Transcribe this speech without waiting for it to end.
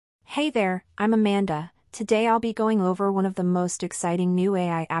Hey there, I'm Amanda. Today I'll be going over one of the most exciting new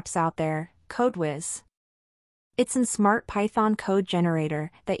AI apps out there, CodeWhizz. It's a smart Python code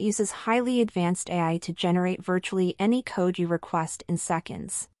generator that uses highly advanced AI to generate virtually any code you request in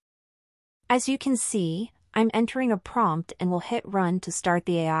seconds. As you can see, I'm entering a prompt and will hit run to start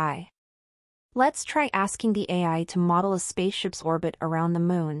the AI. Let's try asking the AI to model a spaceship's orbit around the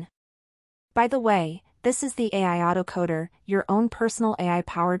moon. By the way, this is the AI AutoCoder, your own personal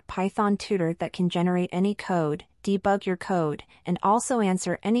AI-powered Python tutor that can generate any code, debug your code, and also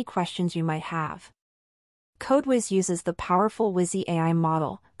answer any questions you might have. CodeWhizz uses the powerful Wizzy AI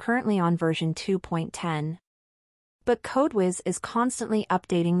model, currently on version 2.10. But CodeWhizz is constantly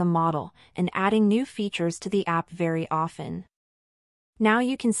updating the model and adding new features to the app very often. Now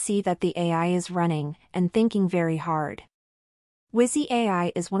you can see that the AI is running and thinking very hard. Wizzy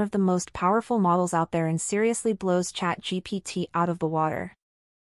AI is one of the most powerful models out there and seriously blows ChatGPT out of the water.